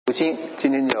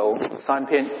今天有3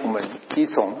篇，我们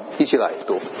一起来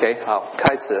读。OK， 好，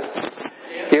开始。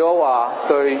耶和华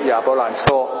对亚伯兰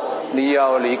说：“你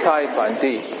要离开本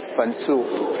地、本族、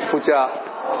父家，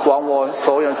往我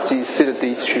所有指示的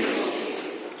地去。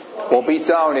我必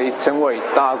叫你成为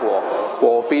大国，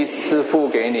我必赐福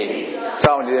给你，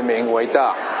叫你的名为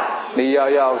大。你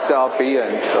要叫别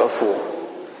人得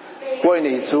福。为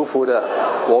你祝福的，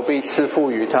我必赐福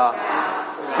于他。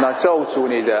那咒诅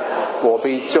你的，我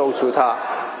必咒诅他。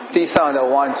地上的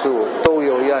万族都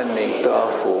有让你得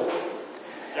福。”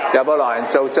亚伯兰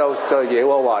就照着耶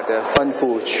和华的吩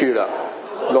咐去了。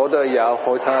罗德也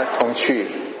和他同去。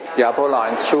亚伯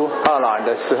兰出哈兰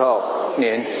的时候，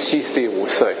年75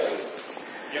岁。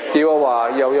耶和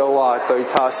华对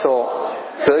他说：“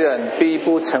这人必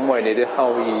不成为你的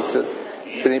后裔子，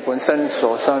你本身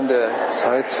所生的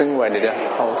才成为你的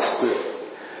后嗣。”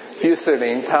于是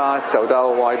领他走到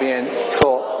外边，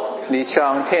说：“你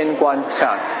向天观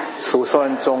看，数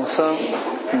算众生，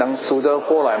能数得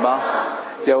过来吗？”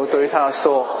又对他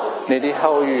说：“你的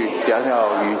后裔也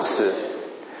要如此。”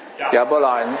亚伯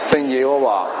兰信耶和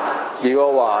华，耶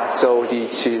和华就一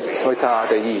起为他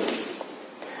的义。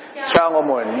向我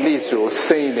们立足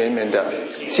4年的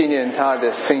纪念他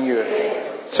的新约，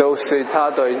就是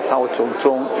他对他祖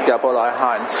宗亚伯拉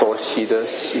罕所起的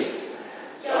誓。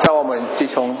叫我们既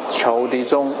从仇敌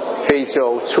中被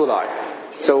救出来，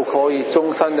就可以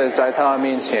终身的在他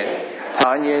面前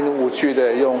坦然无惧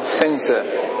的用圣洁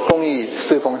公义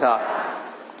侍奉他，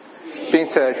并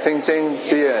且真正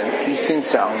之人因信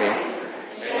讲明，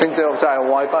现在在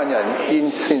外邦人因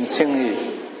信称义，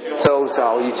就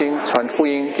早已经传福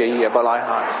音给亚伯拉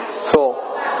罕，说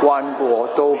万国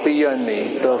都必让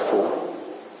你得福。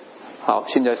好，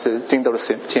现在是敬祷的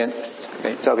时间，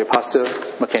交给 Pastor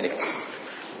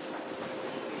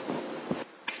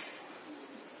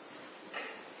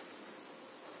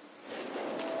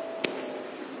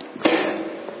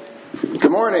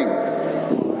McKinney。Good morning.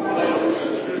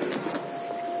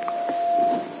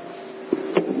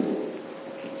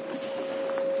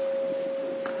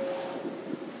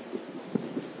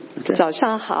 Okay. 早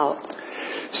上好。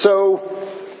So,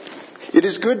 it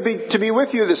is good to be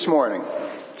with you this morning.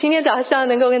 今天早上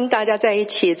能够跟大家在一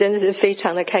起，真的是非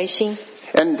常的开心。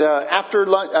And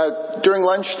during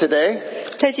lunch today,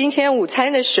 在今天午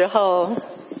餐的时候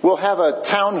we'll have a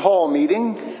town hall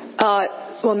meeting.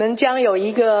 我们将有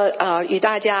一个与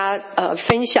大家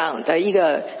分享的一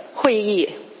个会议。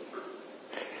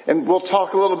And we'll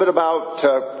talk a little bit about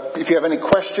if you have any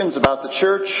questions about the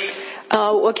church.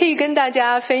 我可以跟大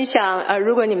家分享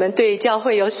如果你们对教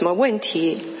会有什么问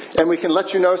题。And we can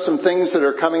let you know some things that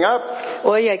are coming up.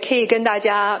 我也可以跟大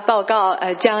家报告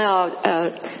将要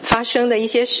发生的一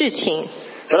些事情。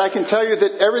But I can tell you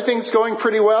that everything's going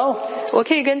pretty well. 我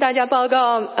可以跟大家报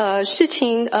告事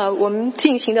情我们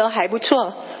进行得还不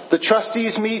错。The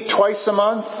trustees meet twice a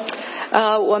month.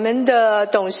 我们的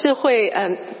董事会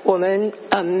我们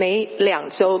每2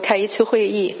周开一次会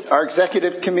议。Our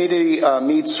executive committee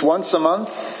meets once a month.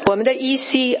 我们的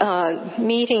EC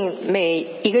meeting 每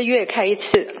1个月开一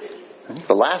次。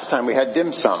The last time we had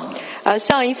dim sum.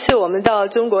 上一次我们到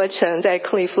中国城，在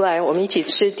克利夫兰，我们一起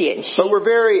吃点心。But we're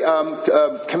very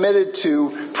committed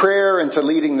to prayer and to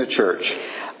leading the church.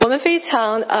 我们非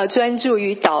常专注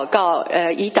于祷告，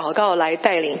以祷告来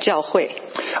带领教会。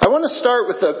I want to start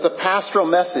with the pastoral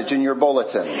message in your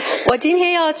bulletin. 我今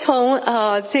天要从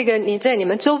这个你在你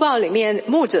们周报里面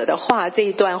牧者的话这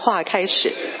一段话开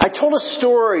始。I told a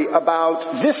story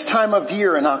about this time of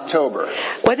year in October.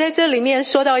 我在这里面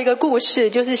说到一个故事，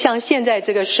就是像现在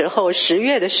这个时候，10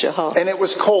月的时候。And it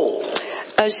was cold.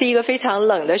 是一个非常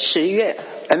冷的10月。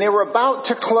And they were about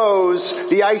to close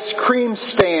the ice cream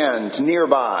stand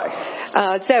nearby.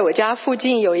 在我家附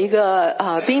近有一个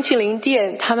冰淇淋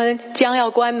店，他们将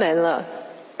要关门了。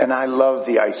And I love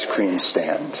the ice cream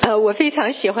stand. 我非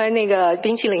常喜欢那个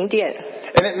冰淇淋店。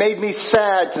And it made me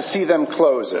sad to see them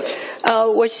close it.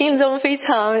 我心中非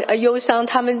常忧伤，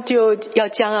他们就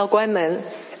将要关门。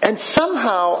And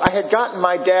somehow I had gotten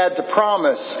my dad to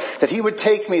promise that he would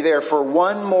take me there for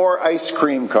one more ice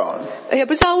cream cone. 也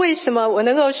不知道为什么我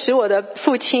能够使我的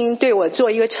父亲对我做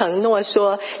一个承诺，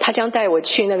说他将带我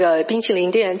去那个冰淇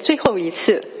淋店最后一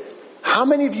次。How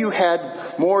many of you had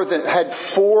 4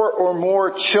 or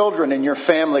more children in your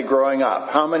family growing up?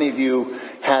 How many of you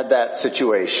had that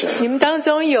situation? 你们当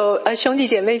中有兄弟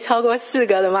姐妹超过4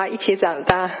个的吗？一起长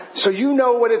大。So you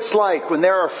know what it's like when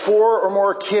there are 4 or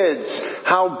more kids,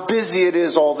 how busy it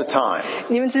is all the time.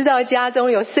 你们知道家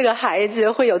中有4个孩子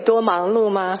会有多忙碌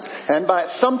吗？ And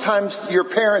sometimes your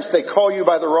parents, they call you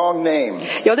by the wrong name.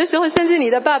 有的时候甚至你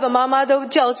的爸爸妈妈都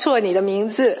叫错你的名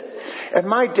字。And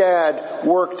my dad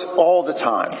worked all the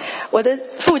time. 我的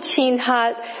父亲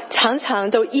他常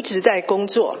常都一直在工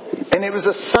作。And it was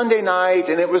a Sunday night,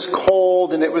 and it was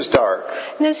cold, and it was dark.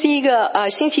 那是一个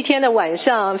星期天的晚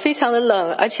上，非常的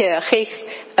冷，而且黑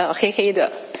黑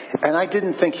的。And I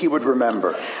didn't think he would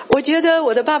remember. 我觉得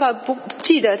我的爸爸不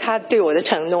记得他对我的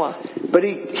承诺。But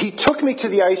he took me to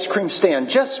the ice cream stand,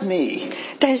 just me.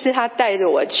 但是他带着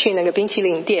我去那个冰淇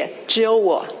淋店，只有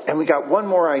我。And we got one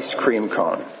more ice cream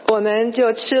cone. 我们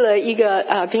就吃了一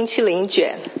个冰淇淋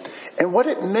卷。And what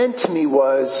it meant to me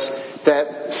was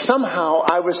that somehow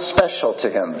I was special to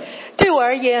him. 对我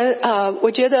而言，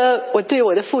我觉得我对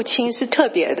我的父亲是特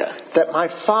别的。That my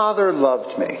father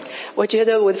loved me. 我觉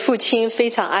得我的父亲非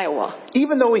常爱我。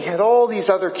Even though we had all these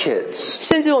other kids.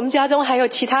 甚至我们家中还有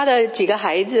其他的几个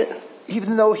孩子。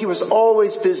Even though he was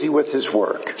always busy with his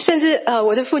work. 甚至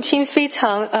我的父亲非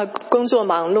常工作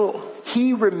忙碌。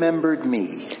He remembered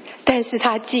me. 但是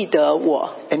他记得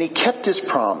我。And he kept his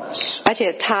promise. 而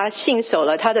且他信守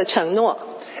了他的承诺。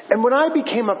And when I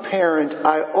became a parent,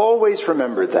 I always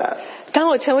remembered that. 当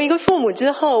我成为一个父母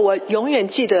之后，我永远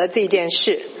记得这件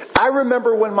事。I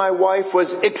remember when my wife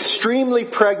was extremely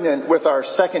pregnant with our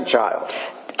second child.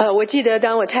 我记得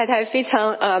当我太太非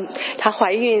常她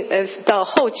怀孕到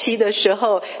后期的时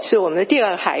候，是我们的第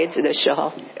二个孩子的时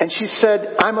候。And she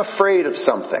said, "I'm afraid of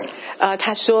something."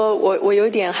 她说我有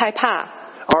点害怕。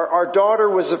Our daughter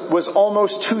was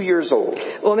almost 2 years old.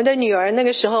 我们的女儿那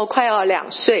个时候快要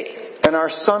2岁。And our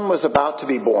son was about to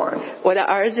be born. 我的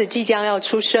儿子即将要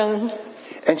出生。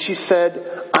And she said,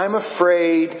 "I'm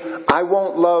afraid I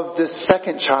won't love this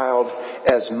second child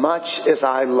as much as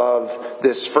I love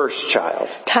this first child."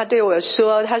 她对我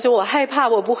说，她说我害怕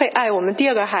我不会爱我们第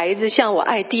二个孩子像我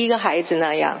爱第一个孩子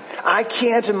那样。I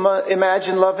can't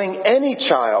imagine loving any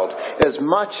child as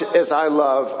much as I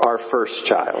love our first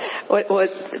child. 我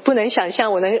不能想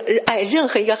象我能爱任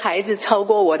何一个孩子超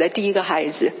过我的第一个孩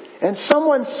子。And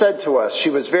someone said to us,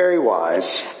 she was very wise.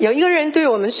 有一个人对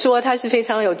我们说，他是非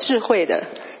常有智慧的。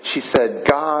She said,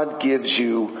 "God gives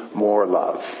you more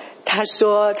love." 他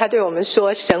说，他对我们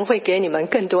说，神会给你们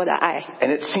更多的爱。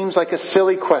And it seems like a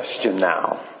silly question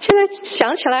now. 现在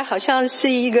想起来好像是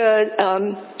一个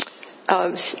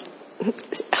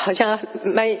好像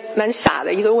蛮傻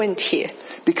的一个问题。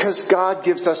Because God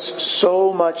gives us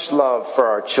so much love for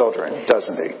our children,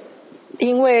 doesn't he?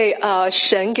 因为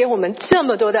神给我们这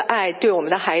么多的爱，对我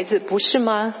们的孩子，不是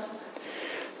吗？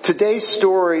 Today's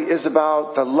story is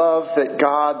about the love that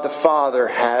God the Father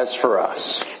has for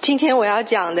us. 今天我要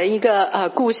讲的一个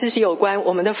故事是有关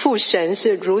我们的父神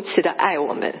是如此的爱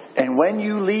我们。And when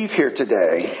you leave here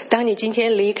today, 当你今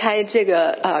天离开这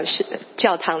个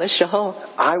教堂的时候，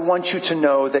 I want you to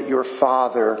know that your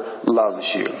Father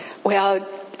loves you. 我要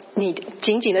你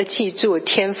紧紧的记住，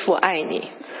天父爱你。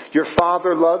Your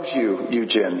Father loves you,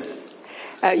 Eugene.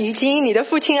 于金，你的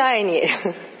父亲爱你。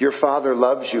Your Father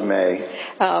loves you, May.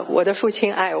 我的父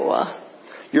亲爱我。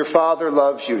Your Father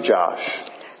loves you, Josh.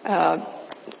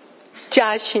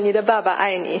 Josh， 你的爸爸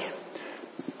爱你。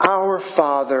Our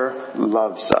Father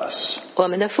loves us. 我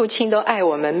们的父亲都爱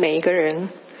我们每一个人。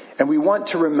And we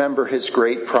want to remember his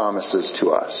great promises to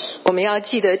us. 我们要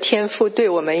记得天父对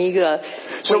我们一个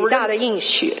伟大的应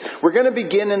许。We're going to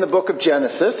begin in the book of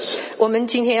Genesis. 我们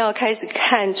今天要开始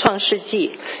看创世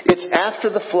纪。It's after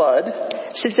the flood.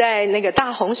 是在那个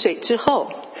大洪水之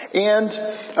后。And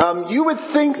you would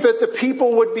think that the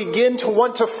people would begin to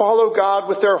want to follow God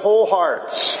with their whole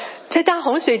hearts. 在大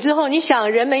洪水之后，你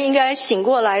想人们应该醒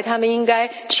过来，他们应该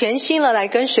全心的来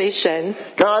跟随神。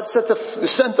God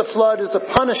sent the flood as a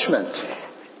punishment.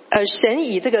 神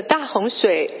以这个大洪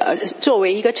水作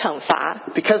为一个惩罚。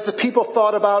Because the people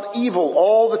thought about evil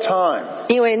all the time.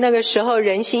 因为那个时候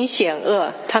人心险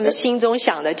恶，他们心中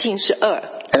想的尽是恶。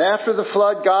And after the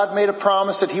flood, God made a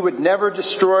promise that he would never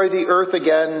destroy the earth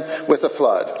again with a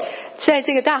flood. 在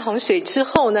这个大洪水之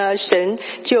后呢，神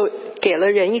就给了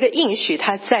人一个应许，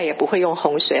他再也不会用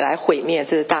洪水来毁灭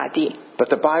这个大地。But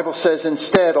the Bible says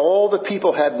instead, all the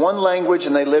people had one language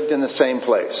and they lived in the same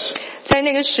place. 在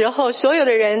那个时候，所有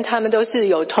的人他们都是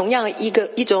有同样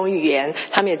一种语言，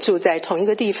他们也住在同一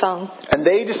个地方。And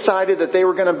they decided that they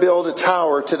were going to build a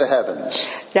tower to the heavens.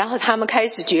 然后他们开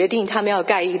始决定，他们要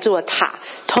盖一座塔，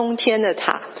通天的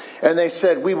塔。And they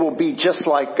said, "We will be just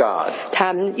like God."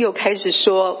 他们又开始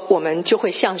说，我们就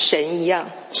会像神一样。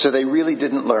So they really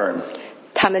didn't learn.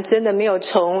 他们真的没有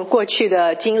从过去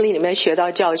的经历里面学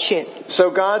到教训。So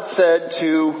God said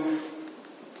to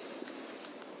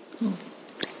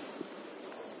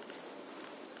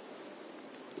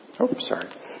sorry.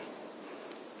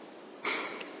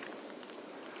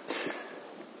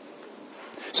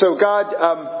 So God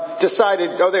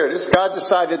decided, oh there it is, God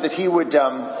decided that He would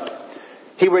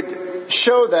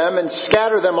show them and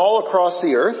scatter them all across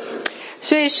the earth.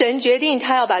 所以神决定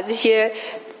他要把这些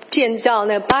建造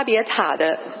那巴别塔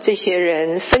的这些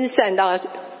人分散到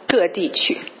各地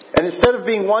去。And instead of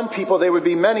being one people, they would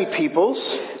be many peoples.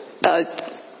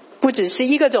 不只是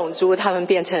一个种族，他们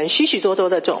变成许许多多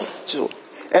的种族。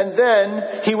And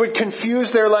then He would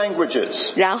confuse their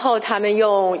languages. 然后他们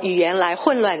用语言来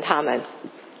混乱他们，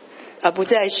而不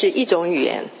再是一种语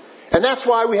言。And that's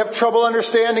why we have trouble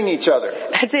understanding each other.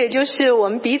 这也就是我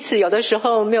们彼此有的时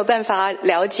候没有办法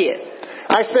了解。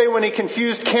I say when He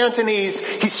confused Cantonese,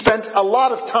 He spent a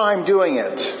lot of time doing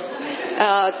it.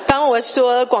 当我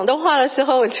说广东话的时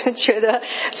候，我就觉得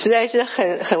实在是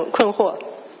很困惑。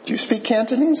Do you speak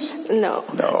Cantonese? No.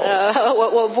 No.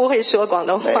 我不会说广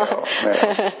东话。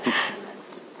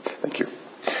Thank you.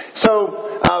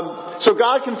 So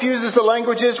God confuses the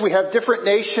languages. We have different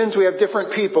nations. We have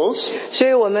different peoples. 所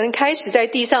以我们开始在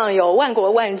地上有万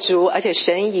国万族，而且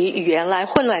神以语言来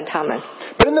混乱他们。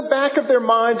But in the back of their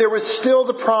mind, there was still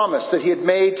the promise that He had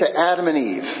made to Adam and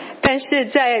Eve. 但是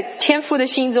在天父的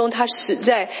心中，他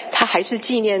还是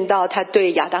纪念到他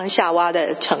对亚当夏娃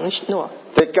的承诺。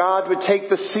That God would take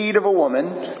the seed of a woman.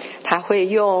 他会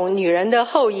用女人的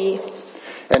后裔。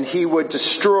And He would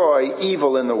destroy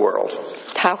evil in the world.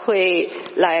 他会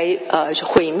来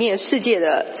毁灭世界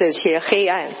的这些黑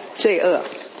暗罪恶。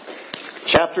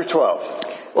Chapter 12.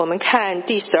 我们看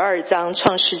第12章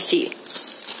创世纪。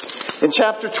In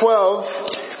chapter 12,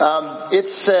 it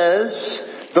says,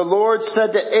 the Lord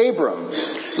said to Abram,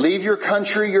 leave your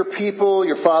country, your people,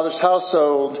 your father's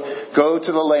household, go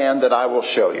to the land that I will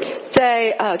show you.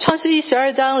 在创世纪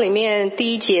12章里面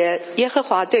第1节，耶和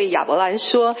华对亚伯兰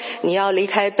说：“你要离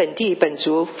开本地本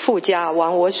族父家，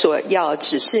往我所要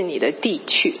指示你的地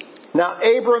去。” Now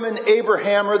Abram and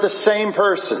Abraham are the same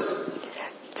person.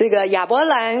 这个亚伯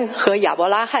兰和亚伯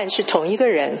拉罕是同一个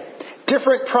人。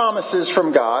Different promises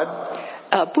from God.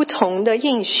 不同的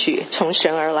应许从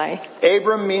神而来。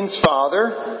Abram means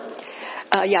father.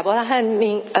 亚伯拉罕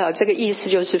这个意思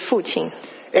就是父亲。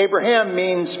Abraham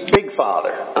means big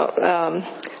father.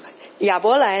 亚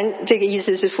伯兰这个意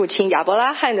思是父亲，亚伯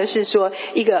拉罕的是说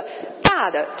一个大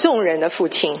的众人的父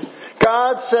亲。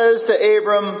God says to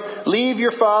Abram, leave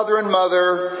your father and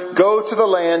mother, go to the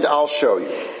land I'll show you.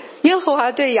 耶和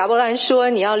华对亚伯兰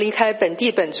说：“你要离开本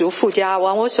地本族父家，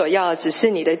往我所要指示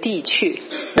你的地去。”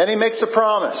 Then He makes a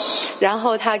promise. 然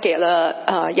后他给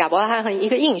了亚伯拉罕一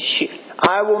个应许。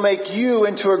I will make you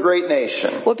into a great nation.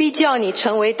 我必叫你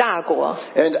成为大国。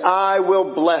And I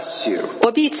will bless you.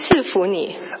 我必赐福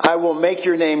你。I will make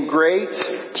your name great.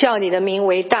 叫你的名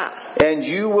为大。And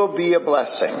you will be a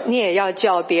blessing. 你也要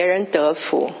叫别人得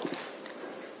福。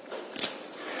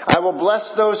I will bless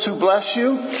those who bless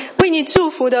you. 为你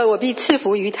祝福的，我必赐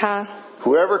福于他。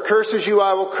Whoever curses you,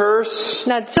 I will curse.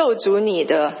 那咒诅你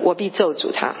的，我必咒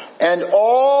诅他。And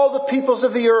all the peoples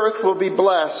of the earth will be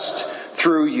blessed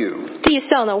through you. 地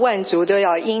上的万族都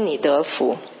要因你得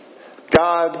福。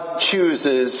God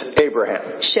chooses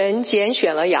Abraham. 神拣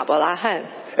选了亚伯拉罕。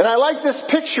And I like this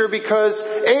picture because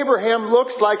Abraham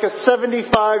looks like a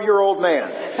 75-year-old man.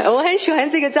 我很喜欢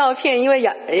这个照片，因为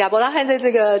亚伯拉罕在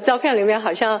这个照片里面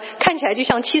好像看起来就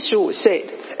像75岁。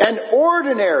An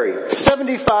ordinary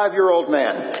 75-year-old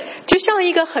man. 就像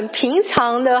一个很平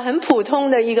常的、很普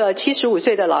通的一个75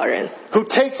岁的老人。Who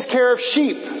takes care of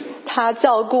sheep. 他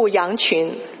照顾羊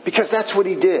群。Because that's what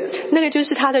he did. 那个就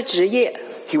是他的职业。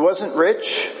He wasn't rich.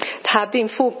 他并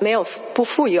没有不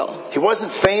富有。He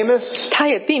wasn't famous. 他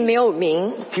也并没有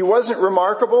名。He wasn't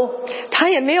remarkable. 他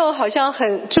也没有好像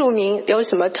很著名，有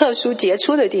什么特殊杰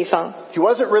出的地方。He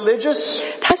wasn't religious.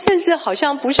 他甚至好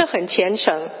像不是很虔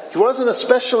诚。He wasn't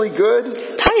especially good.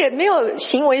 他也没有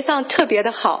行为上特别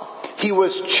的好。He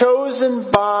was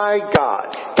chosen by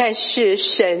God. 但是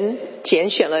神拣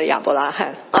选了亚伯拉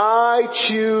罕。I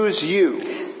choose you.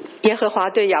 耶和华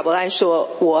对亚伯兰说：“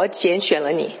我拣选了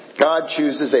你。” God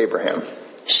chooses Abraham.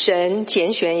 神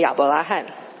拣选亚伯拉罕。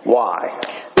 Why?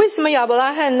 为什么亚伯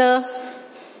拉罕呢？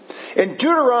 In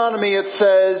Deuteronomy it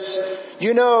says,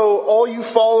 you know, all you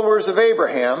followers of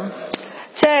Abraham.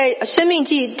 在申命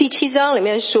记第7章里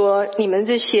面说，你们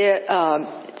这些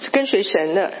跟随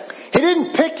神的。He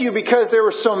didn't pick you because there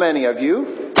were so many of you.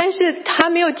 但是他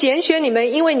没有拣选你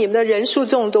们，因为你们的人数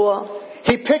众多。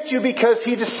He picked you because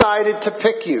he decided to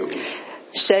pick you.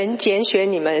 神拣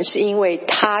选你们是因为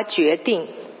他决定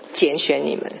拣选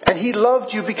你们。 And he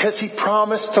loved you because he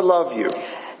promised to love you.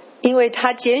 因为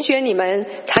他拣选你们，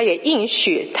他也应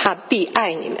许他必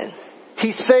爱你们。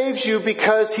 He saves you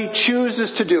because he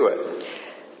chooses to do it.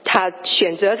 他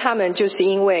选择他们就是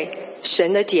因为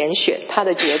神的拣选，他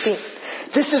的决定。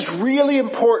This is really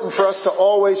important for us to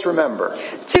always remember.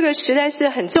 这个实在是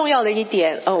很重要的一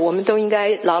点，我们都应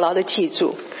该牢牢的记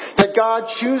住。That God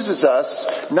chooses us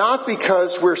not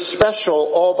because we're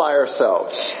special all by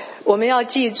ourselves. 我们要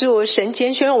记住，神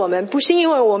拣选我们，不是因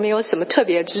为我们有什么特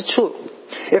别之处。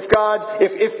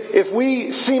If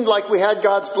we seemed like we had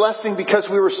God's blessing because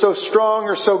we were so strong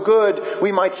or so good,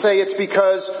 we might say it's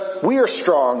because we are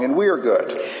strong and we are good.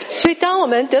 所以当我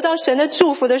们得到神的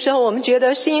祝福的时候，我们觉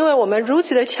得是因为我们如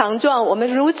此的强壮，我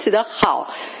们如此的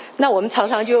好，那我们常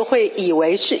常就会以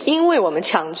为是因为我们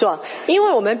强壮，因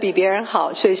为我们比别人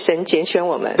好，所以神拣选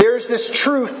我们。There's this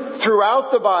truth throughout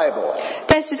the Bible.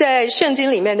 但是在圣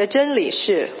经里面的真理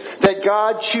是 that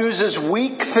God chooses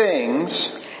weak things,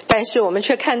 但是我们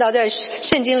却看到在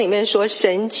圣经里面说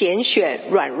神拣选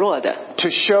软弱的 to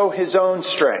show His own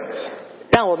strength.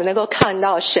 让我们能够看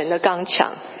到神的刚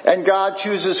强。 And God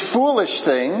chooses foolish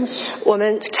things, 我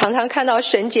们常常看到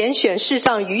神拣选世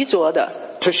上愚拙的，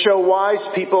 to show wise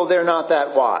people they're not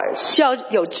that wise. 叫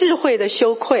有智慧的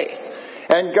羞愧。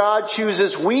 And God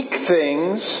chooses weak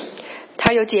things,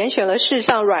 他又拣选了世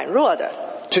上软弱的，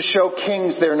 to show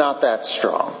kings they're not that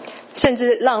strong. 甚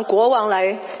至让国王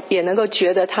来也能够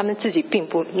觉得他们自己并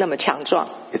不那么强壮。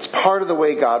 It's part of the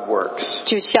way God works.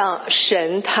 就像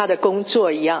神他的工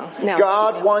作一样那样子。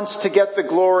 God wants to get the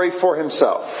glory for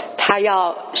Himself.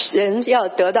 神要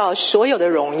得到所有的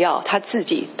荣耀，他自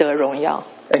己得荣耀。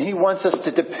 And He wants us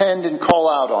to depend and call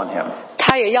out on Him.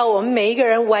 他也要我们每一个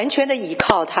人完全的依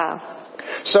靠他。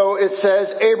 So it says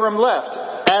Abram left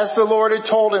as the Lord had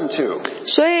told him to.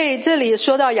 所以这里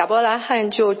说到亚伯拉罕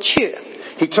就去，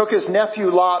 He took his nephew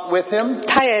Lot with him.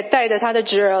 他也带着他的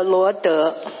侄儿罗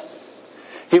德。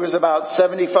 He was about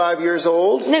 75 years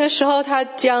old. 那个时候他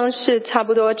将是差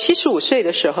不多75岁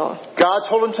的时候。 God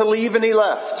told him to leave and he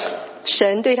left.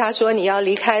 神对他说你要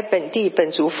离开本地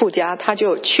本族父家，他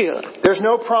就去了。 There's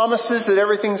no promises that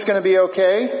everything's going to be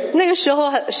okay. 那个时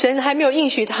候神还没有应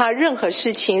许他任何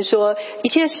事情，说一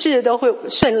切事都会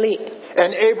顺利。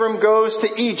 And Abram goes to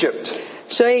Egypt.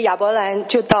 所以亚伯兰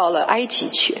就到了埃及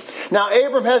去。 Now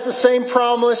Abram has the same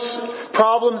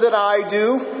problem that I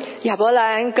do. 亚伯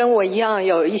兰跟我一样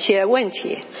有一些问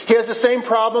题， He has the same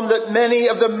problem that many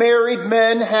of the married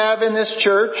men have in this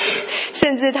church.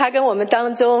 甚至他跟我们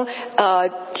当中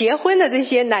结婚的这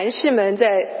些男士们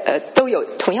都有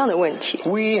同样的问题。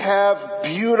 We have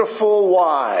beautiful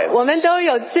wives. 我们都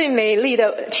有最美丽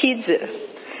的妻子，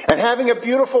 And having a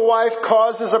beautiful wife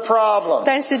causes a problem.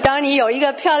 但是当你有一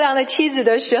个漂亮的妻子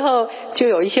的时候，就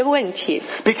有一些问题。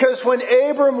 Because when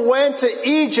Abram went to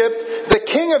Egypt, the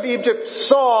king of Egypt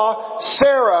saw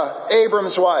Sarah,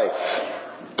 Abram's wife.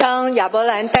 当亚伯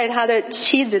兰带他的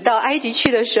妻子到埃及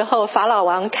去的时候，法老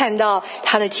王看到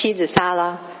他的妻子撒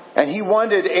拉， And he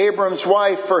wanted Abram's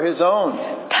wife for his own.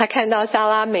 他看到撒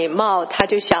拉美貌，他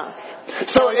就想。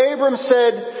 So Abram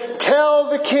said, "Tell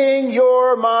the king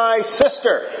you're my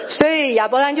sister." 所以亚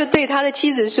伯兰就对他的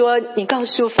妻子说：“你告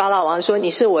诉法老王说你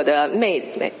是我的妹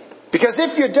妹。 Because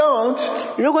if you don't,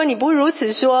 如果你不如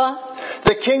此说，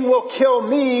 the king will kill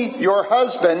me, your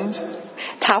husband,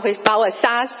 他会把我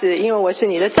杀死，因为我是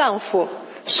你的丈夫，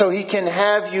 so he can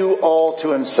have you all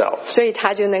to himself." 所以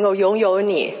他就能够拥有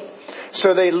你。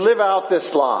 So they live out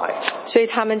this lie. 所以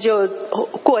他们就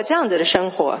过这样子的生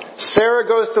活。 Sarah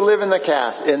goes to live in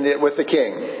the with the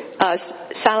king.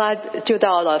 撒拉就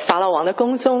到了法老王的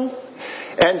宫中。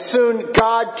 And soon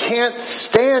God can't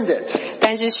stand it.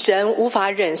 但是神无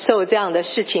法忍受这样的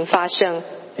事情发生。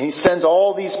 He sends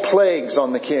all these plagues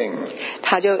on the king.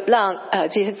 他就让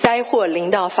这些灾祸临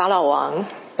到法老王。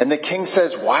 And the king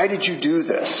says, "Why did you do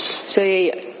this?" 所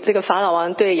以这个法老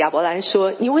王对亚伯兰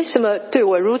说：“你为什么对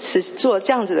我如此做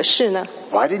这样子的事呢？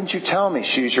 Why didn't you tell me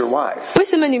she's your wife? 为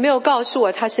什么你没有告诉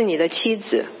我她是你的妻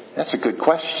子？” That's a good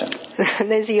question.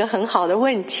 那是一个很好的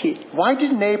问题。 Why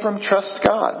didn't Abram trust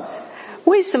God?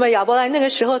 为什么亚伯兰那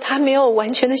个时候他没有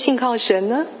完全的信靠神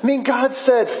呢？ I mean, God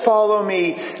said, "Follow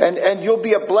me, and you'll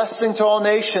be a blessing to all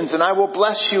nations, and I will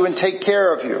bless you and take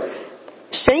care of you."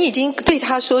 神已经对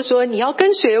他说你要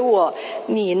跟随我，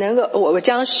你能够我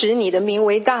将使你的名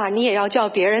为大，你也要叫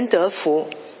别人得福。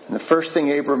 And the first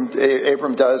thing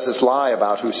Abram does is lie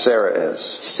about who Sarah is.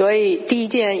 所以第一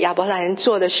件亚伯兰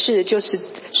做的事就是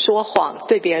说谎，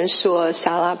对别人说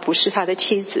撒拉不是他的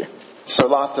妻子。 So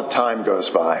lots of time goes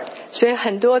by. 所以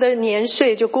很多的年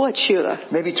岁就过去了，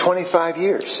 Maybe 25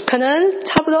 years. 可能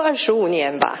差不多25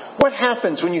年吧。 What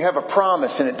happens when you have a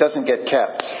promise and it doesn't get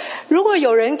kept? 如果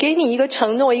有人给你一个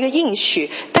承诺，一个应许，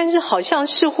但是好像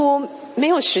似乎没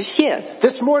有实现。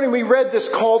 This morning we read this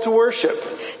call to worship.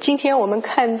 今天我们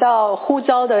看到呼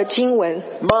召的经文，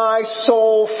 My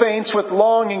soul faints with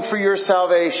longing for your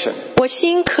salvation. 我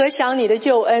心可想你的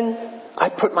救恩，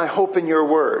 I put my hope in your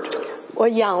word. 我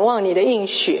仰望你的应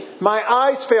许， My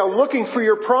eyes fail looking for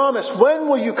your promise. When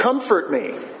will you comfort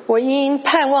me? 我因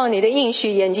盼望你的应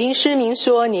许，眼睛失明，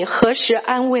说你何时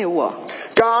安慰我。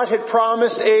 God had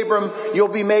promised Abram, you'll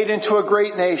be made into a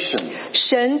great nation.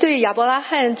 神对亚伯拉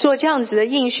罕做这样子的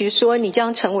应许，说你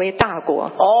将成为大国，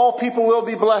 All people will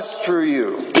be blessed through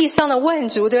you. 地上的万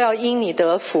族都要因你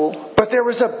得福。 But there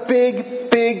was a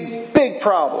big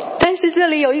problem. 但是这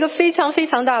里有一个非常非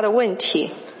常大的问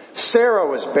题， Sarah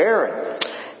was barren.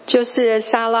 就是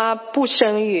撒拉不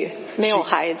生育，没有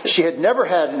孩子， She had never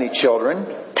had any children,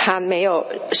 她没有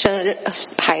生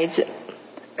孩子，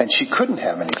 and she couldn't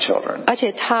have any children. 而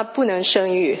且她不能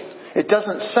生育。 It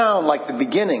doesn't sound like the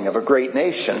beginning of a great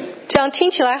nation. 这样听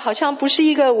起来好像不是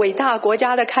一个伟大国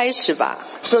家的开始吧。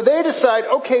 So they decide,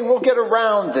 okay, we'll get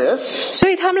around this. 所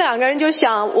以他们两个人就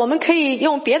想，我们可以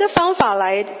用别的方法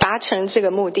来达成这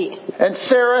个目的。 And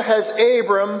Sarah has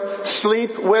Abram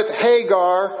sleep with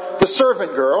Hagar, the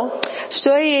servant girl.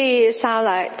 所以撒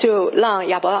来就让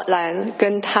亚伯兰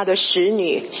跟他的使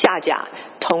女夏甲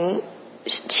同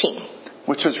寝，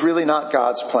 Which was really not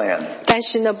God's plan. 但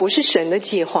是呢，不是神的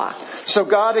计划。 So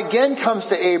God again comes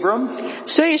to Abram,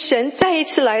 所以神再一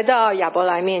次来到亚伯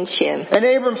兰面前， and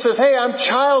Abram says, hey, I'm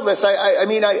childless.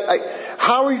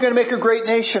 How are you going to make a great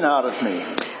nation out of me?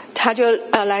 他就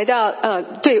来到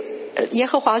对耶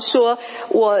和华说：“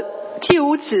我既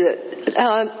无子，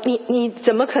你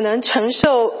怎么可能承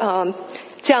受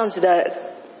这样子的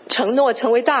承诺，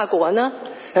成为大国呢？”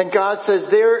 And God says,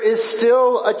 there is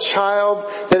still a child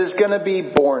that is going to be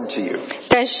born to you.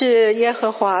 但是耶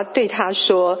和华对他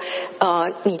说：“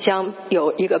你将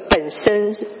有一个本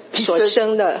身所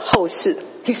生的后嗣。”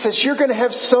 He says, you're going to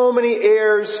have so many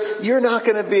heirs, you're not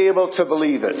going to be able to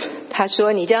believe it. 他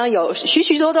说：“你将有许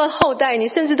许多多的后代，你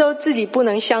甚至都自己不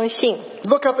能相信。”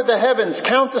 Look up at the heavens,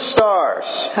 count the stars.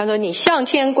 他说：“你向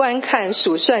天观看，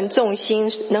数算众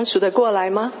星，能数得过来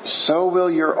吗？ So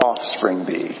will your offspring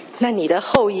be. 那你的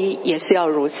后裔也是要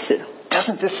如此。”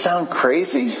 Doesn't this sound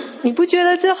crazy? 你不觉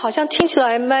得这好像听起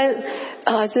来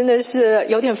真的是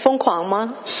有点疯狂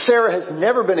吗？ Sarah has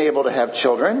never been able to have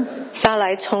children. 撒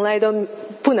来从来都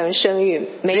不能生育，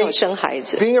没有生孩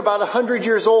子， Being about 100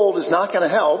 years old is not going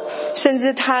to help. 甚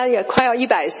至他也快要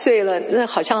100岁了，那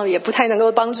好像也不太能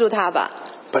够帮助他吧。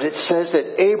 But it says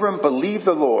that Abram believed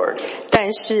the Lord.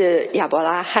 但是亚伯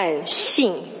拉罕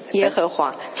信耶和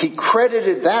华， He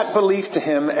credited that belief to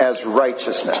him as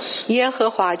righteousness. 耶和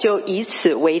华就以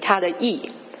此为他的义。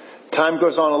 Time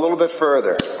goes on a little bit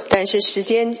further. 但是时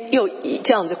间又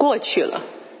这样子过去了，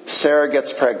 Sarah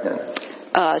gets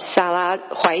pregnant. 撒拉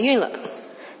怀孕了，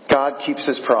 God keeps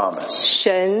his promise.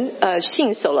 神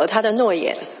信守了他的诺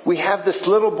言。 We have this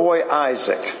little boy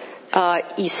Isaac.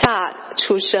 以撒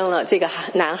出生了这个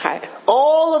男孩。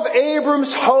 All of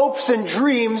Abram's hopes and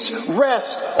dreams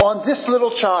rest on this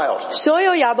little child. 所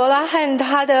有亚伯拉罕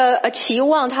他的期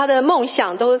望，他的梦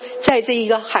想都在这一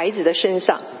个孩子的身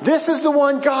上。 This is the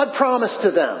one God promised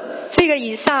to them. 这个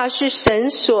以撒是神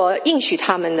所应许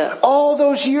他们的。 All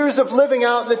those years of living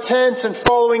out in the tents and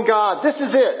following God, this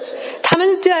is it. 他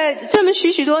们在这么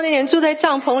许多年住在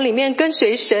帐篷里面跟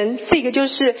随神，这个就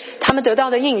是他们得到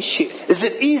的应许。 Is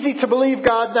it easy to believe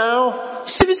God now?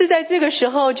 是不是在这个时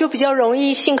候就比较容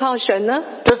易信靠神呢？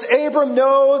 Does Abram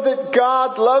know that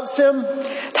God loves him?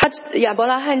 亚伯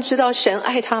拉罕知道神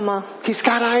爱他吗？ He's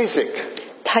got Isaac.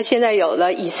 他现在有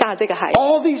了以撒这个孩子，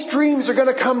 All these dreams are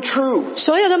going to come true.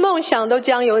 所有的梦想都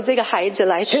将由这个孩子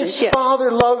来实 His 现。 father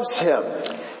loves him.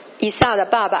 以撒的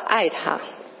爸爸爱他，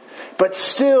 But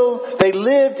still, they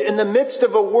lived in the midst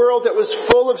of a world that was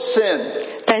full of sin.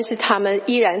 但是他们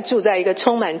依然住在一个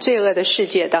充满罪恶的世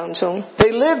界当中。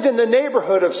 They lived in the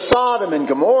neighborhood of Sodom and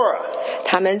Gomorrah,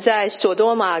 他们在索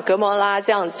多玛、格摩拉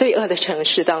这样罪恶的城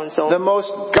市当 the 中，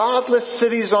 most godless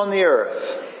cities on the earth.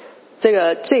 这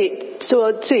个最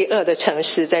罪恶的城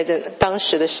市在这当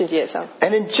时的世界上。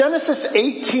 And in Genesis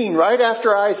 18, right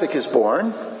after Isaac is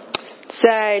born,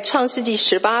 在创世纪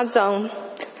18章，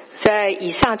在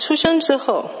以撒出生之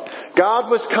后， God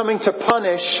was coming to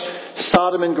punish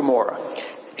Sodom and Gomorrah.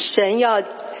 神要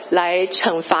来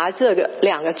惩罚这个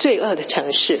两个罪恶的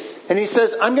城市。 And he says,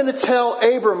 I'm going to tell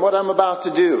Abram what I'm about to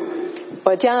do,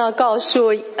 我将要告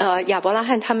诉亚伯拉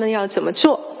罕他们要怎么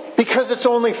做， because it's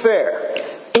only fair.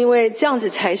 因为这样子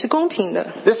才是公平的。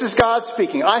 This is God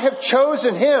speaking. I have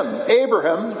chosen him,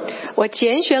 Abraham, 我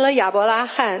拣选了亚伯拉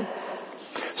罕，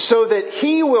 so that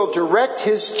he will direct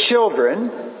his children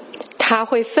他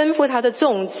会吩咐他的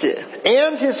众子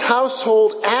and his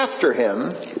household after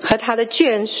him 和他的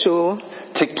眷属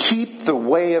to keep the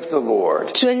way of the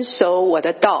Lord 遵守我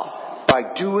的道， by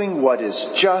doing what is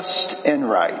just and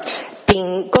right.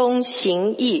 秉公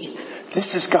行义。 This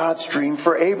is God's dream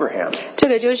for Abraham 这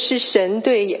个就是神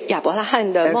对亚伯拉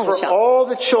罕的 and 梦 for 想。 all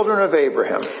the children of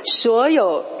Abraham, 所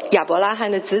有亚伯拉罕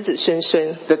的子子孙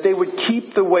孙， that they would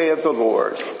keep the way of the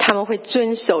Lord 他们会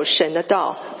遵守神的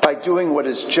道， by doing what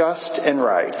is just and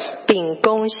right. 秉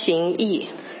公行义。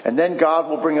 And then God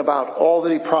will bring about all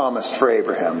that he promised for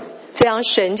Abraham. 这样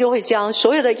神就会将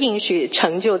所有的应许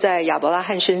成就在亚伯拉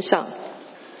罕身上。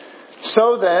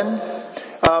 So then,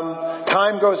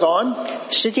 time goes on,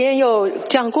 时间又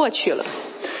这样过去了，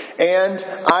 and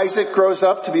Isaac grows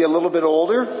up to be a little bit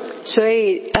older, 所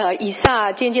以以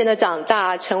撒渐渐的长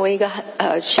大，成为一个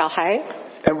小孩。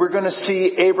 and we're going to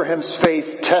see Abraham's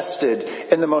faith tested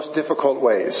in the most difficult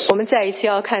ways. 我们再一次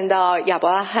要看到亚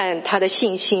伯拉罕他的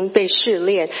信心被试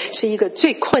炼，是一个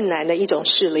最困难的一种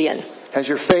试炼。 Has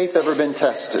your faith ever been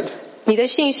tested? 你的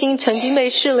信心曾经被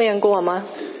试炼过吗？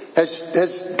 Has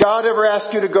God ever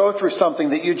asked you to go through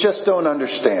something that you just don't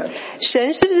understand?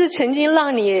 神是不是曾经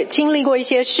让你经历过一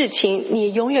些事情，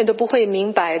你永远都不会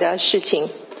明白的事情？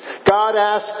 God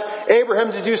asked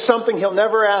Abraham to do something he'll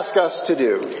never ask us to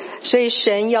do. 所以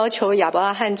神要求亚伯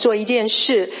拉罕做一件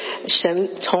事，神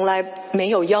从来没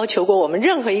有要求过我们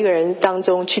任何一个人当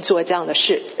中去做这样的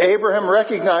事。 Abraham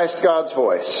recognized God's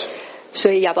voice. 所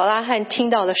以亚伯拉罕听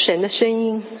到了神的声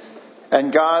音，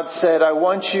 And God said, I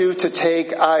want you to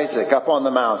take Isaac up on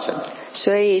the mountain.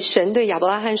 所以神对亚伯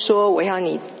拉罕说：“我要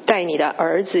你带你的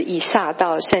儿子以撒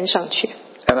到山上去，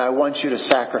 And I want you to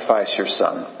sacrifice your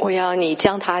son. 我要你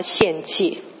将他献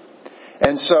祭。”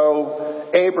 And so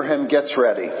Abraham gets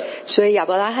ready. 所以亚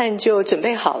伯拉罕就准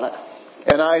备好了。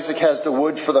 And Isaac has the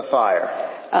wood for the fire.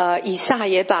 以撒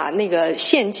也把那个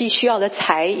献祭需要的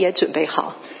柴也准备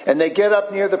好。 And they get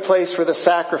up near the place where the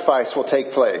sacrifice will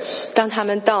take place. 当他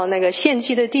们到那个献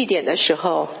祭的地点的时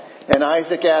候， And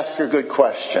Isaac asks a good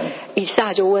question. 以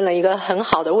撒就问了一个很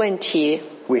好的问题：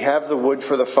 We have the wood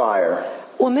for the fire,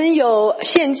 我们有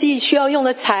献祭需要用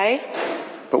的柴，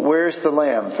 but where's the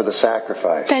lamb for the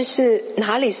sacrifice? 但是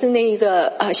哪里是那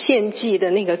个献祭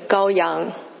的那个羔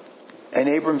羊？ And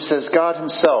Abram says God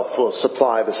himself will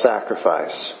supply the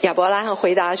sacrifice. 亚伯拉罕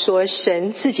回答说：“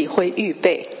神自己会预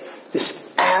备。” This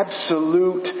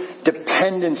absolute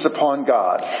dependence upon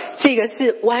God. 这个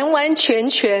是完完全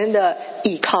全的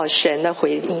依靠神的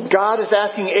回应。 God is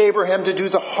asking Abraham to do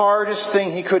the hardest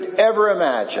thing he could ever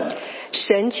imagine.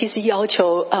 神其实要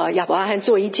求亚伯拉罕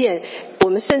做一件我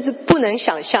们甚至不能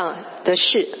想象的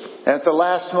事。 And at the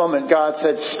last moment, God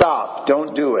said, stop,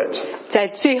 don't do it. 在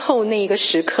最后那一个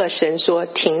时刻，神说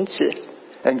停止。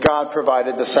 And God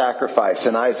provided the sacrifice,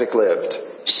 and Isaac lived.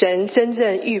 神真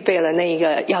正预备了那一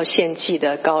个要献祭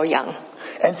的羔羊。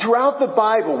 And throughout the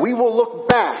Bible, we will look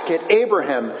back at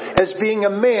Abraham as being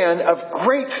a man of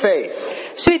great faith.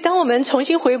 所以当我们重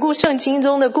新回顾圣经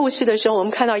中的故事的时候，我们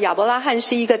看到亚伯拉罕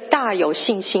是一个大有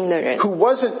信心的人。 Who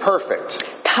wasn't perfect,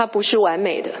 他不是完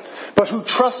美的， but who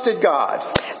trusted God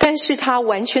但是他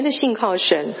完全的信靠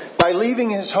神。 by leaving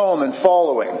his home and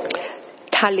following.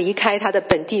 他离开他的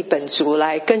本地本族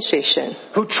来跟随神。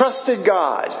 Who trusted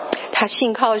God 他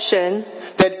信靠神，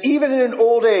 that even in an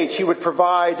old age he would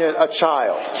provide a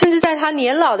child. 甚至在他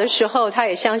年老的时候，他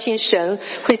也相信神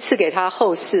会赐给他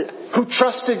后嗣。 Who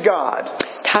trusted God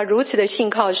他如此的信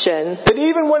靠神， that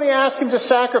even when he asked him to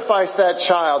sacrifice that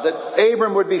child, that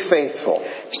Abram would be faithful.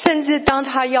 甚至当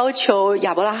他要求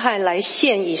亚伯拉罕来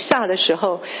献以撒的时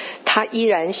候，他依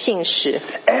然信实。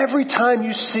 Every time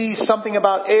you see something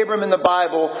about Abram in the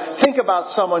Bible, think about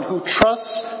someone who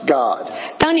trusts God.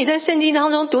 当你在圣经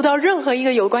当中读到任何一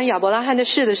个有关亚伯拉罕的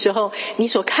事的时候，你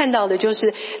所看到的就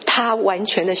是他完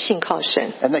全的信靠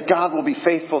神， And that God will be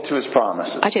faithful to his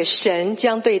promises. 而且神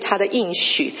将对他的应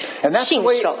许 And that's 信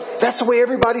the 守。 way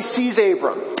everybody sees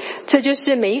Abram. 这就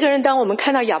是每一个人当我们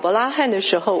看到亚伯拉罕的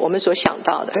时候，我们所想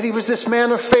到的。 That he was this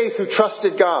man of faith who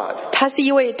trusted God. 他是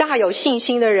一位大有信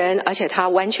心的人，而且他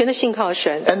完全的信靠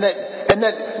神。 And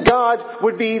that God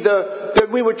would be that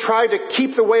we would try to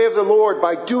keep the way of the Lord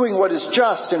by doing what is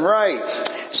just and right.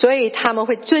 所以他们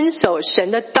会遵守神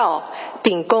的道，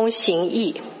秉公行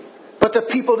义。 But the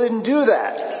people didn't do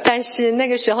that. 但是那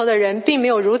个时候的人并没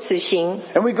有如此行。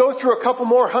 And we go through a couple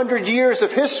more 100 years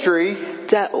of history.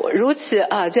 如此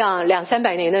这样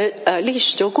200-300年的历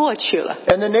史就过去了。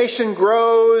 And the nation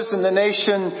grows and the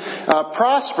nation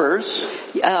prospers.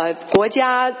 国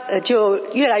家就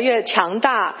越来越强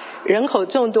大，人口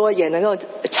众多，也能够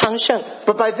昌盛。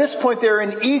 But by this point they're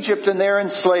in Egypt and they're in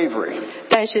slavery.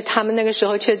 但是他们那个时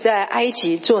候却在埃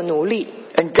及做奴隶。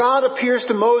And God appears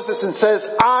to Moses and says,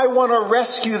 I want to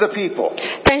rescue the people.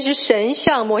 但是神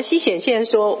向摩西显现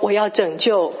说，我要拯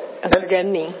救人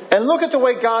民。And look at the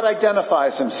way God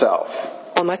identifies himself.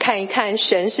 我们看一看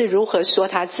神是如何说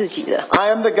他自己的。I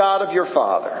am the God of your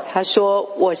father, 他说，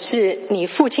我是你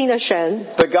父亲的神，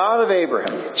 the God of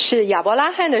Abraham, 是亚伯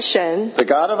拉罕的神， the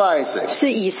God of Isaac,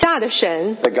 是以撒的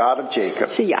神， the God of Jacob.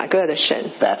 是雅各的神。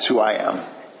 That's who I am.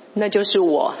 那就是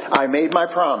我。 I made my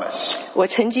promise. 我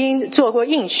曾经做过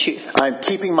应许， I'm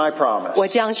keeping my promise. 我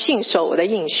将信守我的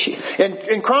应许。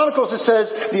 In Chronicles it says,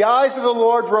 the eyes of the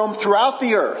Lord roam throughout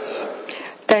the earth.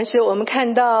 但是我们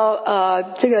看到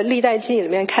这个历代记里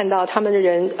面看到他们的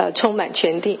人充满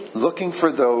全地， Looking for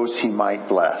those he might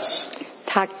bless.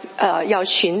 他要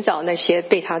寻找那些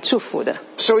被他祝福的。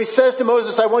 So he says to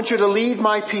Moses, I want you to lead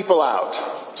my people out.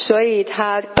 所以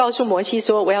他告诉摩西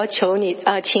说，我要求你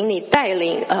请你带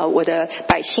领我的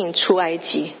百姓出埃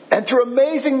及。 And through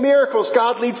amazing miracles,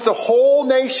 God leads the whole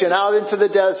nation out into the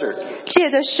desert. 借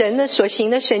着神的所行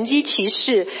的神迹奇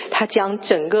事，他将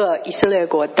整个以色列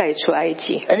国带出埃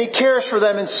及。 And he cares for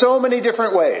them in so many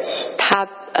different ways. 他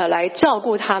来照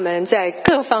顾他们在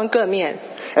各方各面。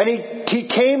 And he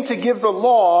came to give the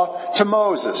law to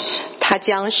Moses. 他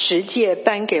将十诫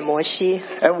颁给摩西。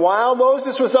 And while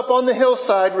Moses was up on the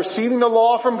hillside receiving the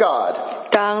law from God,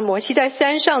 当摩西在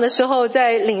山上的时候，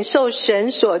在领受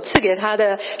神所赐给他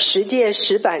的十诫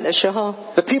石板的时候，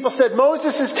 the people said,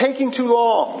 Moses is taking too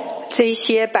long. 这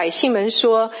些百姓们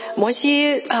说，摩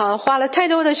西花了太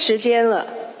多的时间了。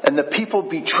 And the people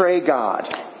betray God.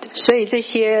 所以这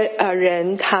些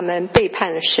人他们背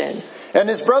叛了神。 And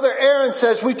his brother Aaron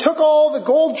says, we took all the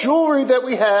gold jewelry that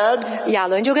we had, 亚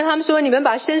伦就跟他们说，你们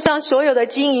把身上所有的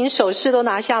金银首饰都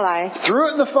拿下来， threw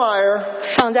it in the fire,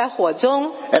 放在火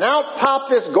中， and out popped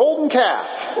this golden calf.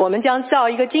 我们将造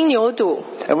一个金牛犊，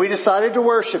 And we decided to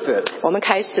worship it. 我们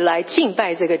开始来敬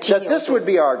拜这个金 That 牛 this 犊。 would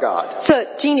be our God. 这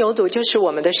金牛犊就是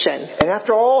我们的神。 And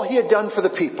after all he had done for the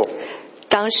people,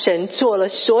 当神做了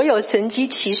所有神迹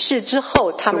奇事之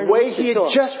后，他 the 们如 way 此 he 做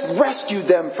had，just rescued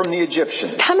them from the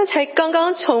Egyptians, 他们才刚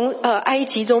刚从埃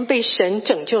及中被神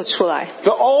拯救出来。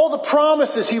all the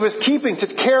promises he was keeping to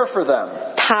care for them.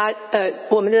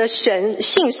 我们的神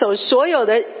信守所有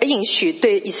的应许，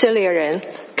对以色列人，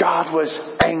 God was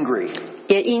angry.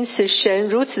 也因此神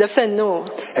如此的愤怒。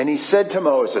 And he said to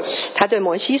Moses, 他对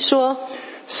摩西说，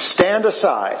 stand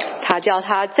aside. 他叫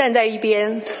他站在一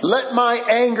边， Let my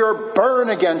anger burn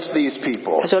against these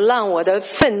people. 他说让我的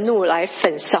愤怒来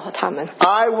焚烧他们，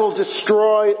 I will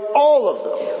destroy all of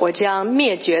them. 我将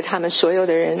灭绝他们所有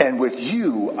的人。 And with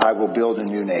you, I will build a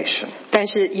new nation. 但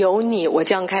是有你，我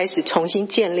将开始重新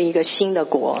建立一个新的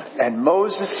国。 And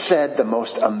Moses said the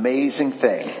most amazing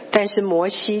thing. 但是摩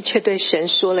西却对神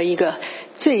说了一个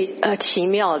最奇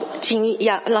妙的、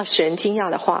让神惊讶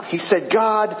的话。 He said,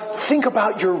 God, think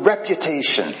about your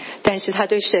reputation. 但是他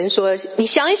对神说：“你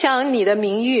想一想你的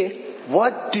名誉，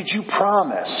 What did you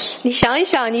promise? 你想一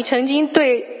想你曾经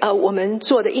对我们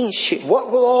做的应许， What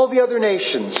will all the other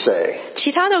nations say?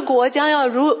 其他的国将要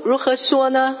如何说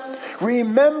呢？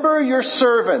 Remember your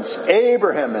servants,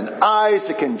 Abraham and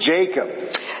Isaac and Jacob,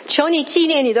 求你纪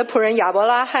念你的仆人亚伯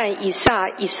拉罕、以撒、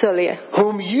以色列，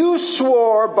 whom you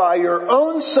swore by your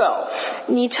own self.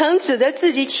 你曾指着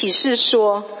自己起誓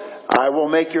说， I will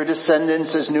make your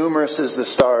descendants as numerous as the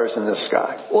stars in the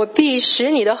sky. 我必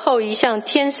使你的后裔像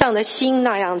天上的星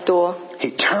那样多。”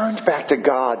 He turned back to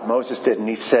God, Moses did, and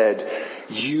he said,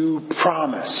 you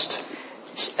promised.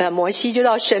 摩西就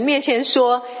到神面前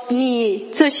说：“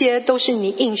你这些都是你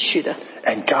应许的。”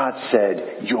 And God said,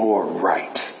 you're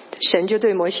right. 神就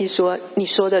对摩西说：“你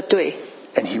说的对。”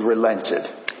 And he relented.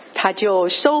 他就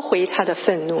收回他的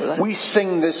愤怒了。 We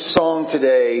sing this song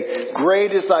today, Great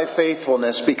is thy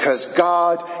faithfulness, because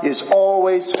God is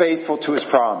always faithful to his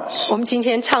promise. 我们今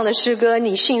天唱的诗歌，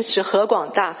你信实何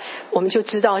广大，我们就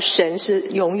知道神是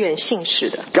永远信实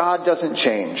的， God doesn't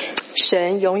change.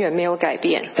 神永远没有改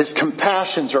变， His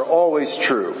compassions are always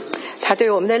true. 他对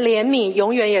我们的怜悯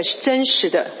永远也是真实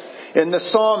的。 In the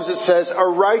Psalms it says, a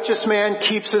righteous man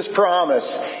keeps his promise,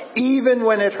 even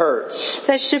when it hurts.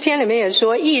 在诗篇里面也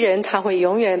说，义人他会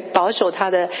永远保守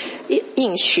他的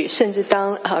应许，甚至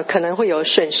当可能会有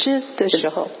损失的时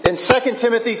候。 In 2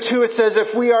 Timothy 2 it says,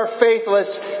 if we are faithless,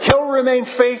 he'll remain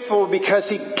faithful because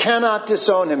he cannot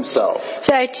disown himself.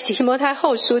 在提摩太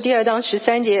后书第2章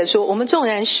13节也说，我们纵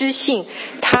然失信，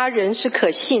他人是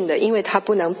可信的，因为他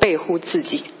不能背乎自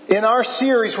己。 In our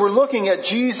series, we're looking at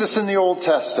Jesus in the Old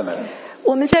Testament.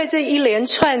 我们在这一连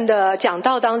串的讲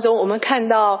道当中，我们看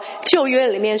到旧约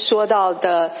里面说到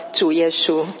的主耶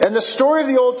稣。And the story of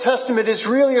the Old Testament is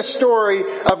really a story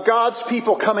of God's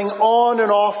people coming on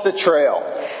and off the trail.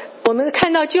 我们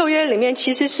看到旧约里面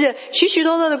其实是许许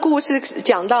多多的故事，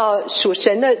讲到属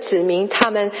神的子民，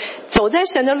他们走在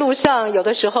神的路上，有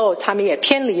的时候他们也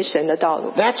偏离神的道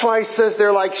路。 That's why he says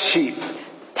they're like sheep.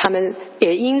 他们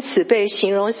也因此被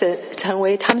形容成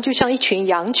为他们就像一群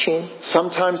羊群。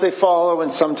 Sometimes they follow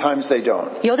and sometimes they don't.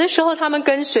 有的时候他们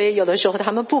跟随，有的时候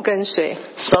他们不跟随。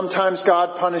 Sometimes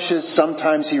God punishes,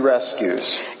 sometimes he rescues.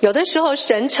 有的时候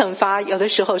神惩罚，有的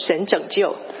时候神拯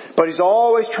救。 But he's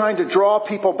always trying to draw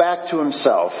people back to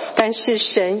himself. 但是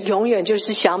神永远就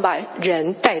是想把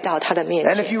人带到他的面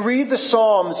And 前。 if you read the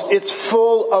Psalms, it's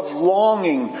full of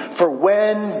longing for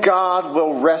when God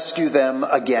will rescue them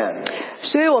again.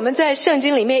 所以我们在圣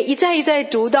经里面一再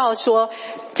读到说，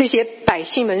这些百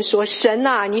姓们说，神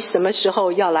啊，你什么时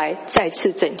候要来再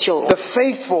次拯救我？ The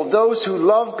faithful, those who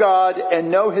love God and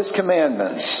know his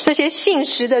commandments, 这些信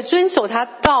实的遵守他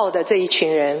道的这一群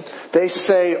人， they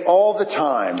say all the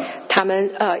time, 他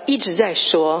们一直在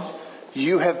说，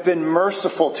 you have been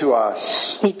merciful to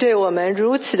us, 你对我们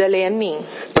如此的怜悯，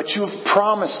 but you've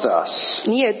promised us.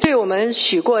 你也对我们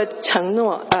许过承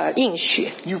诺应许，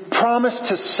 You've promised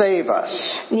to save us,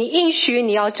 你应许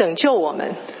你要拯救我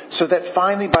们， so that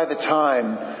finally by the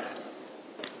time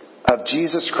of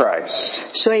Jesus Christ,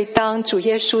 所以当主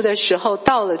耶稣的时候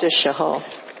到了的时候，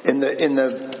 in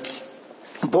the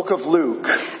book of Luke,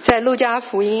 在路加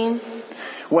福音，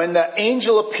 when the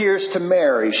angel appears to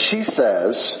Mary, she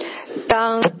says,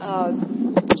 当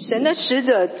神的使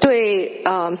者对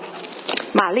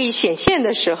玛丽显现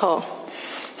的时候，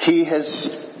 he has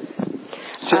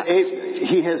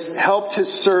helped his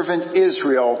servant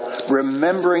Israel,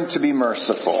 remembering to be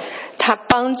merciful. 他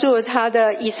帮助他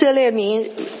的以色列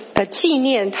民纪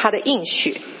念他的应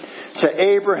许， To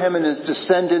Abraham and his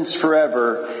descendants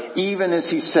forever, even as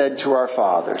he said to our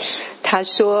fathers. 他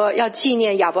说要纪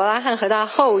念亚伯拉罕和他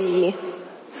后裔。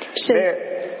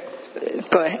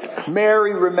对，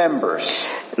 Mary remembers.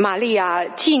 玛利亚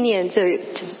纪念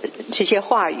这些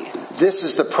话语， This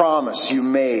is the promise you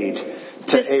made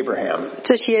to Abraham.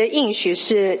 这些应许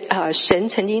是神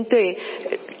曾经对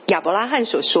亚伯拉罕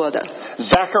所说的。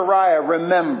 Zechariah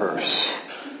remembers.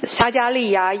 撒迦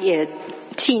利亚也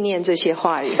纪念这些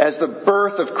话语。 As the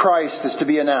birth of Christ is to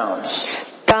be announced,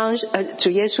 当主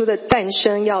耶稣的诞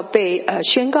生要被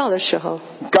宣告的时候，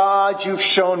 God, you've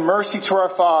shown mercy to our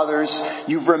fathers.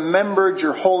 You've remembered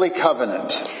your holy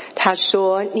covenant. 他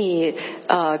说你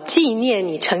纪念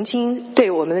你曾经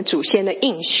对我们的祖先的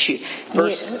应许。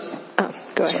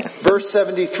Go ahead. Verse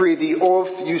 73, the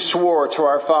oath you swore to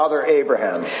our father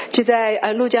Abraham. 就在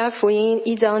路加福音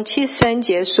1章73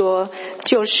节说，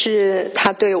就是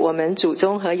他对我们祖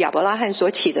宗和亚伯拉罕所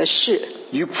起的誓，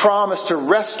 You promised to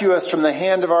rescue us from the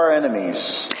hand of our enemies,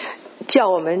 叫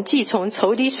我们既从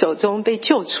仇敌手中被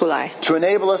救出来， to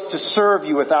enable us to serve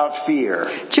you without fear.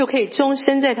 就可以终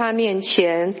身在他面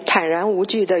前坦然无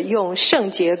惧地用圣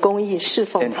洁公义侍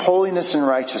奉 In holiness and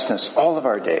righteousness all of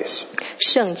our days.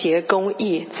 圣洁公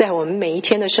义在我们每一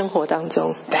天的生活当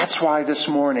中。 That's why this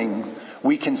morning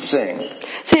we can sing.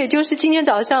 这也就是今天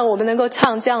早上我们能够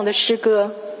唱这样的诗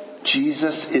歌。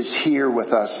 Jesus is here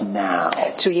with us now.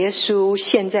 主耶稣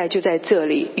现在就在这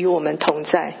里与我们同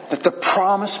在。 That the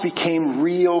promise became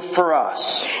real for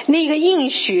us. 那个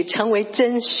应许成为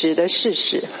真实的事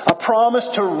实。 A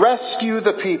promise to rescue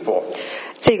the people.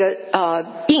 这个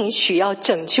应许要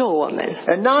拯救我们。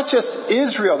 And not just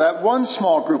Israel, that one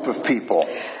small group of people.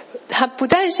 他不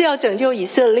但是要拯救以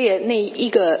色列那一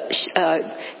个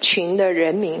群的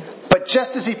人民， But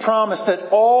just as he promised that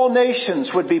all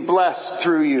nations would be blessed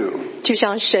through you. 就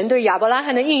像神对亚伯拉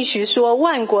罕的应许说，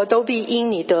万国都必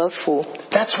因你得福。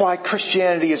 That's why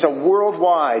Christianity is a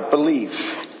worldwide belief.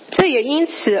 这也因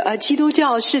此基督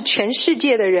教是全世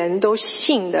界的人都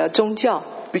信的宗教。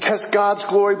 Because God's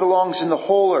glory belongs in the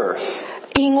whole earth.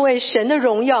 因为神的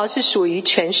荣耀是属于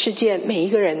全世界每一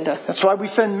个人的。 That's why we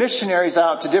send missionaries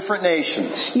out to different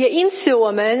nations. 也因此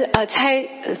我们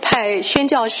派宣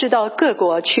教士到各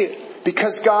国去。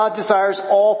 Because God desires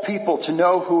all people to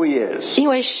know who He is. 因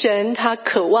为神他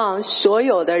渴望所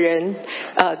有的人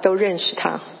都认识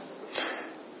他。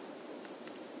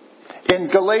In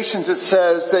Galatians it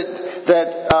says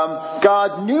that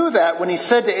God knew that when he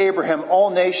said to Abraham, all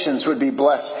nations would be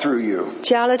blessed through you.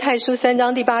 加拉太书3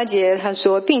章第8节他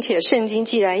说，并且圣经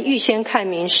既然预先看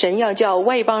明，神要叫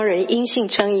外邦人因信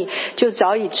称义，就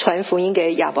早已传福音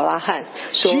给亚伯拉罕。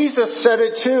说 Jesus said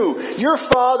it too. Your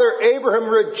father Abraham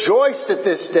rejoiced at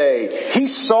this day. He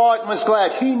saw it and was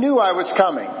glad. He knew I was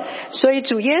coming. 所以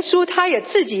主耶稣他也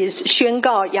自己宣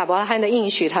告亚伯拉罕的应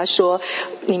许，他说，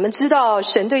你们知道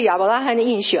神对亚伯拉罕的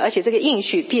应许，而且这个应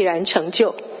许必然成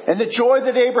就。And the joy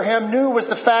that Abraham knew was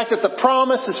the fact that the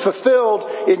promise is fulfilled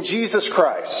in Jesus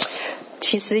Christ.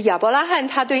 其实亚伯拉罕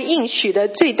他对应许的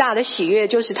最大的喜悦，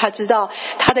就是他知道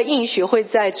他的应许会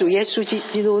在主耶稣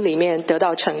基督里面得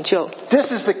到成就。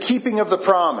This is the keeping of the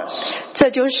promise. 这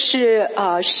就是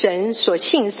神所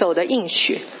信守的应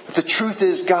许。The truth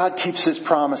is God keeps his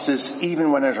promises even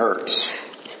when it hurts.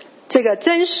 这个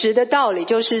真实的道理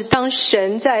就是，当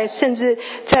神甚至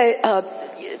在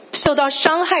受到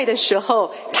伤害的时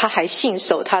候，他还信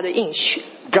守他的应许。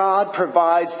God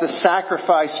provides the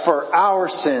sacrifice for our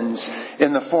sins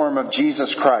in the form of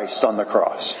Jesus Christ on the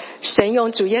cross. 神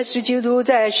用主耶稣基督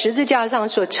在十字架上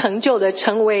所成就的，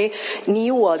成为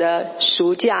你我的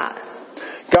赎价。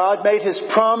God made his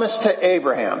promise to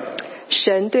Abraham.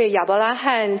 神对亚伯拉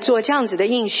罕做这样子的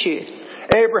应许。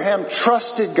Abraham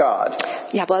trusted God.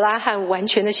 亚伯拉罕完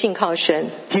全的信靠神。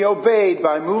He obeyed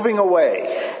by moving away.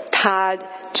 他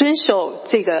遵守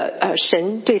这个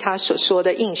神对他所说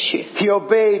的应许。He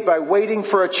obeyed by waiting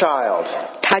for a child.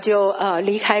 他就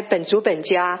离开本族本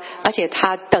家，而且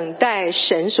他等待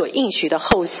神所应许的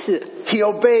后嗣。He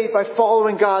obeyed by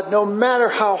following God no matter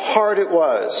how hard it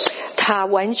was. 他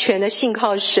完全的信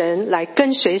靠神，来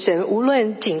跟随神，无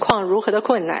论境况如何的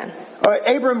困难。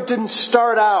Abram didn't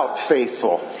start out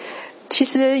faithful. 其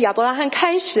实亚伯拉罕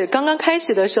刚刚开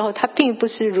始的时候，他并不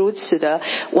是如此的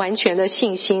完全的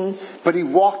信心。But he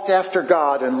walked after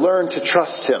God and learned to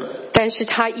trust him. 但是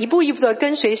他一步一步的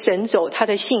跟随神走，他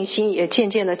的信心也渐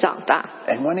渐的长大。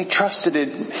And when he trusted it,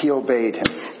 he obeyed him.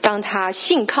 当他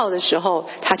信靠的时候，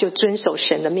他就遵守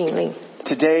神的命令。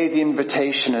Today the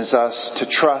invitation is us to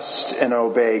trust and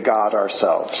obey God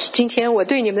ourselves. 今天我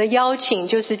对你们的邀请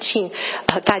就是请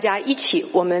大家一起，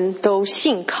我们都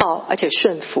信靠而且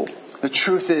顺服。The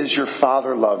truth is your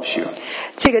Father loves you.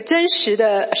 这个真实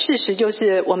的事实就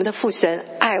是我们的父神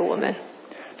爱我们。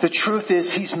The truth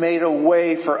is he's made a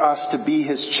way for us to be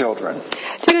his children.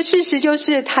 这个事实就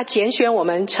是他拣选我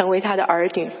们成为他的儿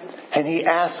女。And he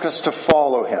asks us to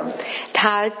follow him.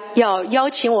 他要邀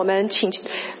请我们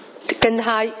跟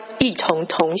他一同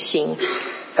同行。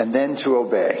And then to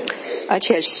obey. 而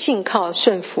且信靠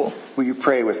顺服。Will you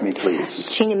pray with me, please?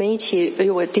 请你们一起与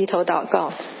我低头祷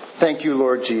告。Thank you,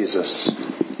 Lord Jesus.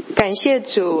 感谢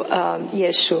主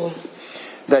耶稣。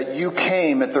That you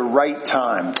came at the right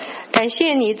time. 感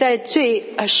谢你在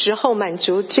时候满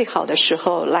足最好的时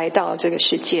候来到这个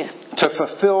世界。To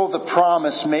fulfill the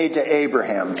promise made to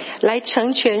Abraham. 来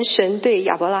成全神对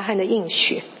亚伯拉罕的应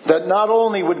许。That not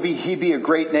only would he be a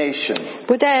great nation.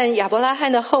 不但亚伯拉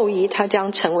罕的后裔他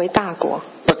将成为大国。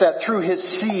But that through his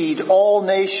seed all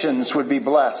nations would be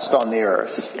blessed on the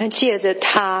earth. 借着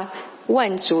他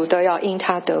万族都要因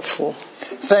他得福。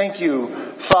Thank you,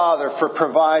 Father, for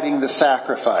providing the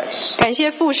sacrifice. 感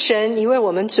谢父神，你为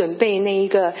我们准备那一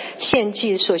个献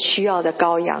祭所需要的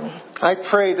羔羊。I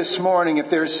pray this morning if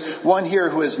there's one here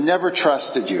who has never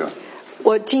trusted you.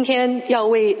 我今天要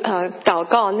为祷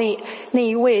告那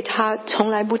一位他从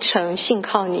来不曾信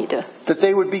靠你的。That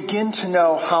they would begin to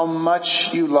know how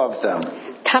much you love them.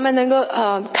 他们能够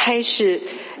开始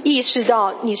意识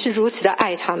到你是如此的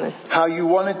爱他们。How you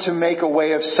wanted to make a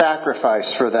way of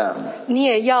sacrifice for them. 你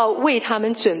也要为他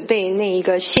们准备那一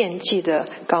个献祭的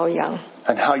羔羊。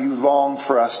And how you long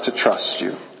for us to trust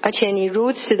you. 而且你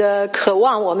如此的渴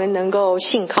望我们能够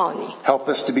信靠你。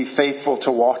Help us to be faithful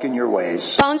to walk in your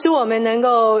ways. 帮助我们能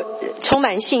够充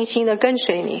满信心的跟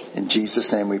随你。In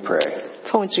Jesus' name we pray.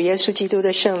 奉主耶稣基督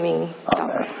的圣名祷告。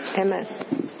 Amen. Amen。